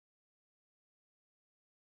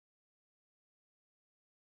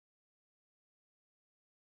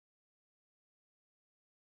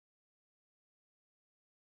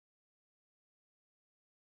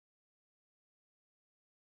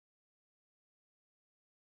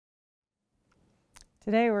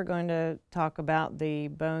Today we're going to talk about the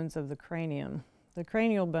bones of the cranium. The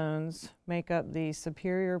cranial bones make up the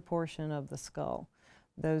superior portion of the skull,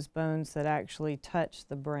 those bones that actually touch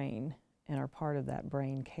the brain and are part of that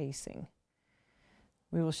brain casing.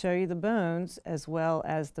 We will show you the bones as well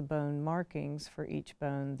as the bone markings for each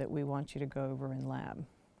bone that we want you to go over in lab.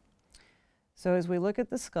 So as we look at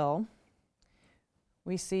the skull,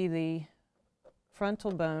 we see the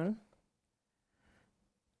frontal bone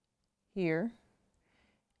here.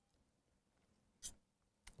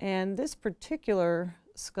 And this particular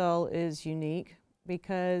skull is unique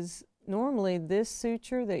because normally this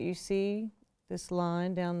suture that you see, this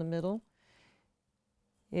line down the middle,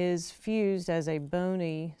 is fused as a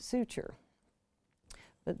bony suture.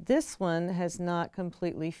 But this one has not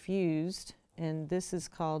completely fused, and this is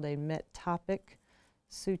called a metopic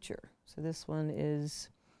suture. So this one is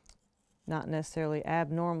not necessarily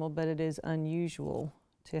abnormal, but it is unusual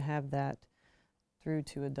to have that through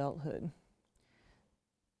to adulthood.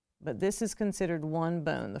 But this is considered one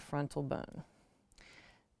bone, the frontal bone.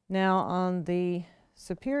 Now on the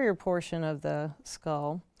superior portion of the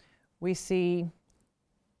skull, we see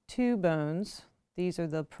two bones. These are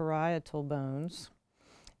the parietal bones.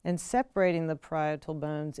 And separating the parietal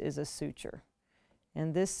bones is a suture.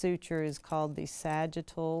 And this suture is called the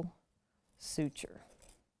sagittal suture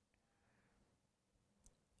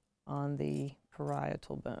on the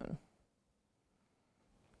parietal bone.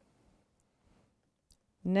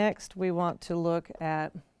 Next, we want to look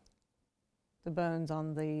at the bones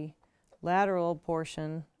on the lateral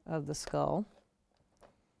portion of the skull.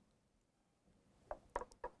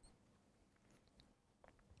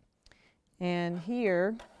 And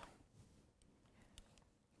here,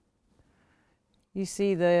 you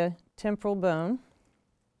see the temporal bone,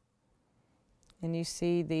 and you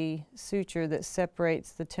see the suture that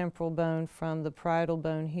separates the temporal bone from the parietal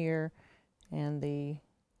bone here and the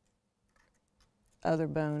other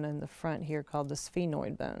bone in the front here called the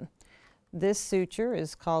sphenoid bone. This suture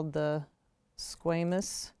is called the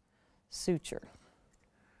squamous suture.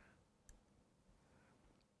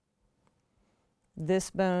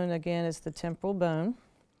 This bone again is the temporal bone,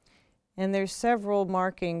 and there's several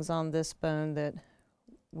markings on this bone that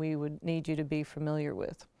we would need you to be familiar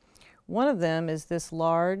with. One of them is this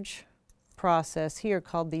large process here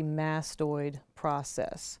called the mastoid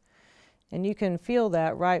process, and you can feel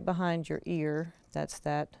that right behind your ear. That's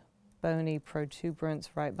that bony protuberance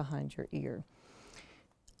right behind your ear.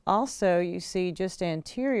 Also, you see just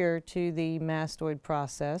anterior to the mastoid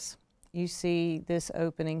process, you see this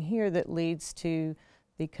opening here that leads to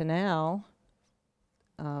the canal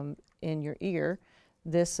in your ear.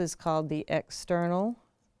 This is called the external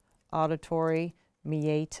auditory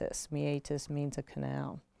meatus. Meatus means a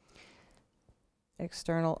canal.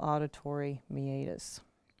 External auditory meatus.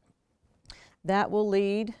 That will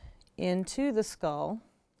lead into the skull,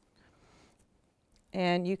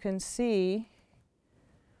 and you can see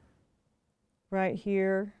right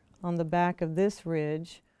here on the back of this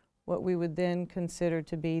ridge what we would then consider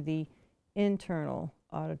to be the internal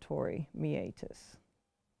auditory meatus.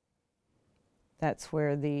 That's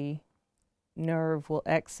where the nerve will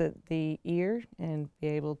exit the ear and be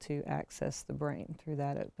able to access the brain through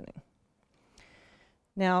that opening.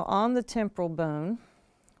 Now on the temporal bone,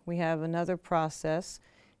 we have another process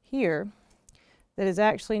here that is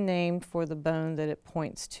actually named for the bone that it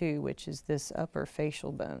points to, which is this upper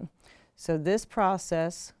facial bone. So this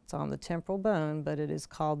process, it's on the temporal bone, but it is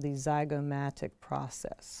called the zygomatic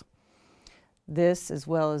process. This, as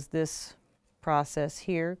well as this process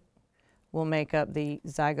here, will make up the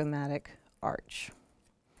zygomatic arch.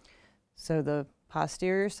 So the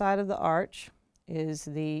posterior side of the arch is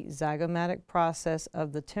the zygomatic process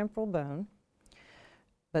of the temporal bone,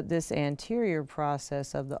 but this anterior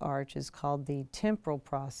process of the arch is called the temporal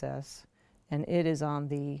process, and it is on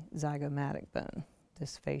the zygomatic bone,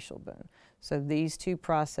 this facial bone. So these two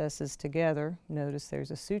processes together, notice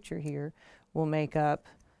there's a suture here, will make up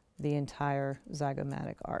the entire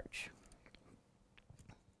zygomatic arch.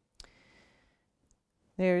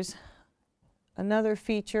 There's another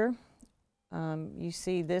feature. You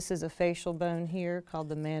see this is a facial bone here called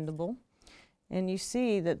the mandible. And you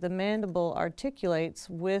see that the mandible articulates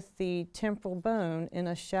with the temporal bone in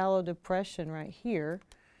a shallow depression right here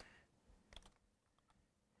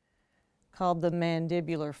called the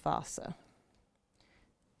mandibular fossa.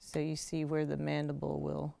 So you see where the mandible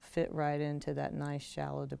will fit right into that nice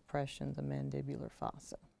shallow depression, the mandibular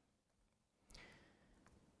fossa.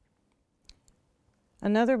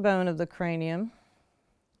 Another bone of the cranium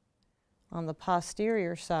on the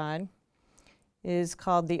posterior side is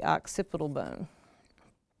called the occipital bone.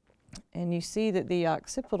 And you see that the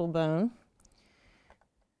occipital bone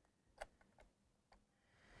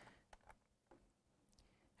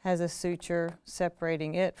has a suture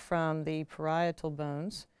separating it from the parietal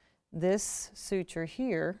bones. This suture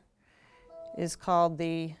here is called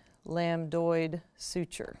the lambdoid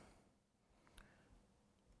suture.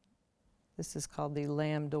 This is called the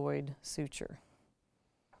lambdoid suture.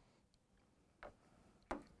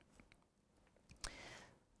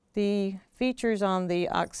 The features on the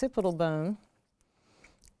occipital bone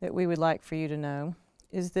that we would like for you to know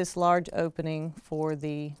is this large opening for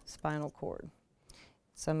the spinal cord.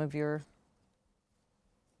 Some of your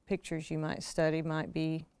pictures you might study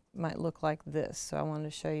might look like this, so I wanted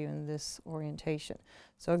to show you in this orientation.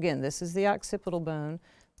 So again, this is the occipital bone.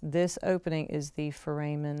 This opening is the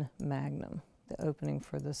foramen magnum, the opening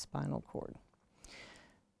for the spinal cord.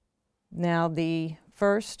 Now the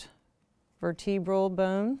first vertebral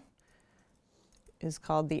bone is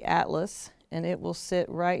called the atlas, and it will sit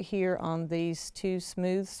right here on these two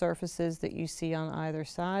smooth surfaces that you see on either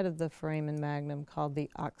side of the foramen magnum called the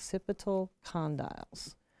occipital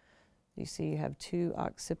condyles. You see you have two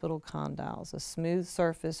occipital condyles. A smooth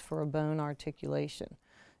surface for a bone articulation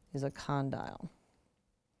is a condyle.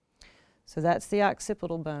 So that's the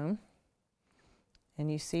occipital bone,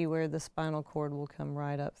 and you see where the spinal cord will come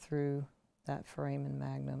right up through that foramen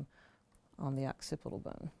magnum on the occipital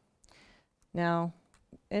bone. Now,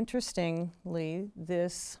 interestingly,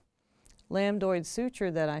 this lambdoid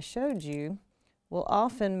suture that I showed you will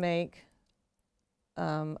often make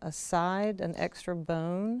an extra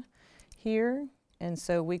bone here, and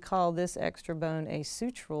so we call this extra bone a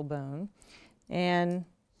sutural bone. And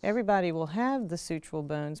everybody will have the sutural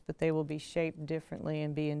bones, but they will be shaped differently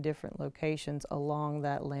and be in different locations along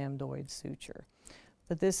that lambdoid suture.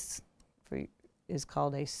 But this is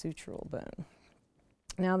called a sutural bone.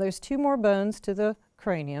 Now there's two more bones to the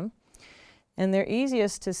cranium, and they're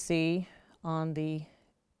easiest to see on the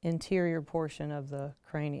interior portion of the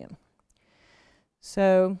cranium.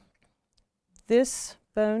 So this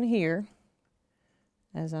bone here,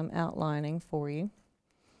 as I'm outlining for you,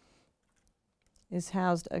 is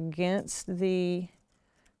housed against the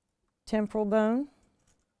temporal bone.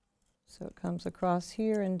 So it comes across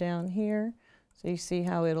here and down here. So you see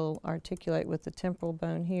how it'll articulate with the temporal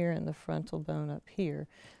bone here and the frontal bone up here.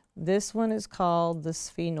 This one is called the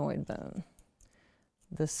sphenoid bone.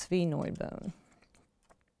 The sphenoid bone.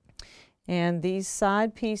 And these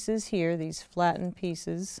side pieces here, these flattened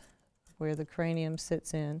pieces where the cranium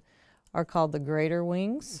sits in, are called the greater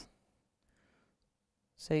wings.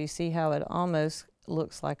 So you see how it almost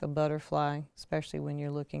looks like a butterfly, especially when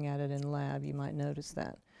you're looking at it in lab, you might notice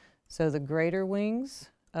that. So the greater wings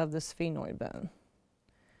of the sphenoid bone.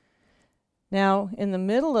 Now, in the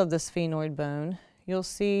middle of the sphenoid bone, you'll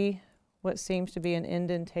see what seems to be an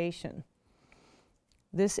indentation.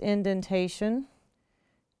 This indentation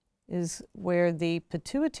is where the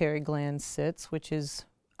pituitary gland sits, which is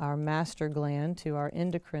our master gland to our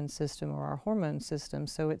endocrine system or our hormone system.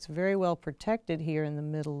 So it's very well protected here in the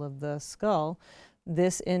middle of the skull.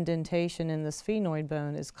 This indentation in the sphenoid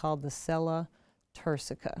bone is called the sella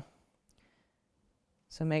turcica.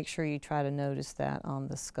 So make sure you try to notice that on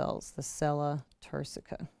the skulls, the sella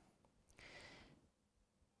turcica.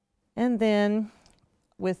 And then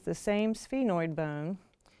with the same sphenoid bone,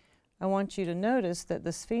 I want you to notice that the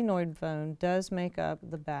sphenoid bone does make up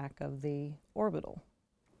the back of the orbital.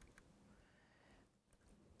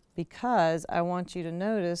 Because I want you to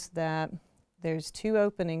notice that there's two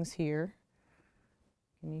openings here.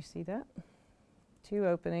 Can you see that? Two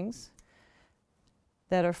openings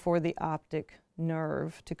that are for the optic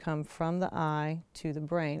nerve to come from the eye to the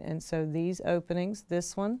brain. And so these openings,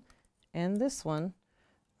 this one and this one,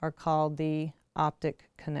 are called the optic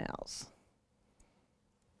canals,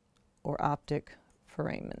 or optic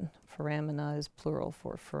foramen. Foramina is plural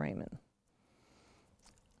for foramen.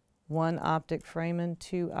 One optic foramen,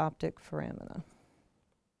 two optic foramina.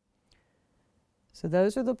 So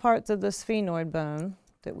those are the parts of the sphenoid bone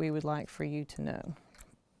that we would like for you to know.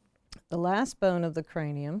 The last bone of the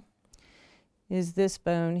cranium is this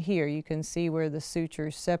bone here. You can see where the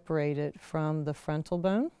sutures separate it from the frontal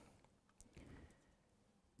bone.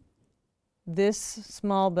 This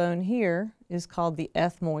small bone here is called the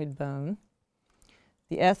ethmoid bone.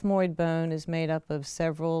 The ethmoid bone is made up of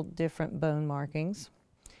several different bone markings.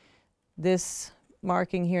 This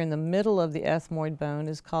marking here in the middle of the ethmoid bone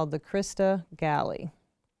is called the crista galli.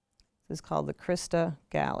 This is called the crista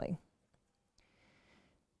galli.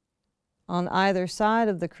 On either side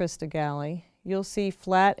of the crista galli, you'll see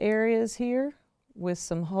flat areas here with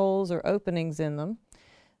some holes or openings in them.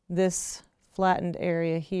 This flattened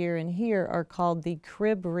area here and here are called the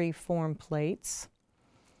cribriform plates.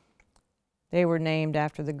 They were named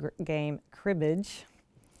after the game cribbage.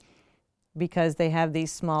 because they have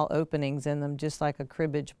these small openings in them, just like a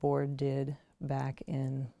cribbage board did back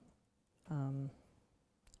in, I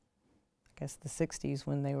guess, the 60s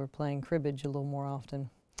when they were playing cribbage a little more often.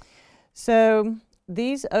 So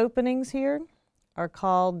these openings here are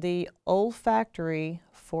called the olfactory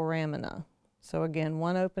foramina. So again,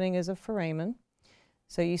 one opening is a foramen.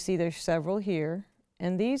 So you see there's several here.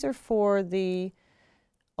 And these are for the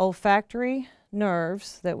olfactory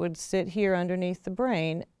nerves that would sit here underneath the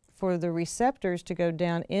brain for the receptors to go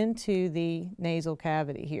down into the nasal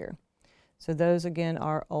cavity here. So those again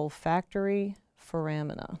are olfactory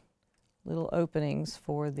foramina, little openings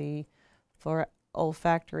for the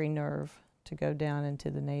olfactory nerve to go down into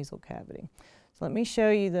the nasal cavity. So let me show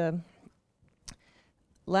you the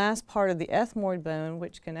last part of the ethmoid bone,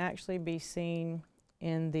 which can actually be seen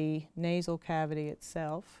in the nasal cavity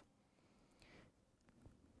itself.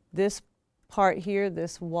 This part here,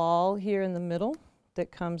 this wall here in the middle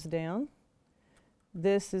that comes down,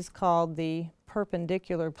 this is called the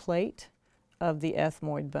perpendicular plate of the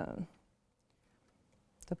ethmoid bone.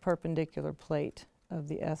 The perpendicular plate of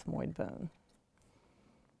the ethmoid bone.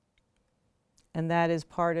 And that is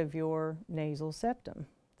part of your nasal septum.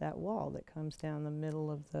 That wall that comes down the middle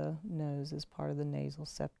of the nose is part of the nasal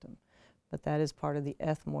septum. But that is part of the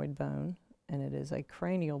ethmoid bone, and it is a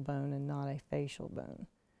cranial bone and not a facial bone.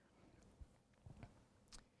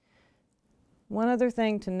 One other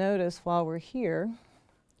thing to notice while we're here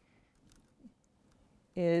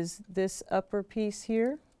is this upper piece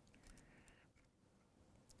here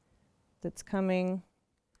that's coming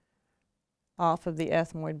off of the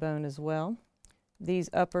ethmoid bone as well. These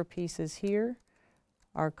upper pieces here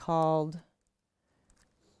are called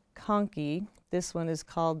conchae. This one is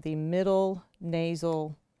called the middle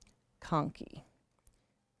nasal conchae.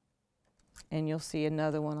 And you'll see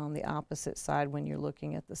another one on the opposite side when you're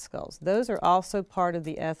looking at the skulls. Those are also part of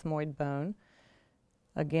the ethmoid bone.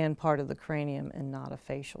 Again, part of the cranium and not a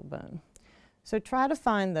facial bone. So try to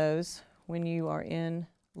find those when you are in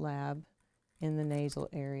lab in the nasal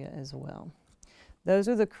area as well. Those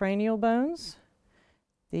are the cranial bones.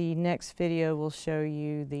 The next video will show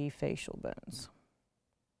you the facial bones.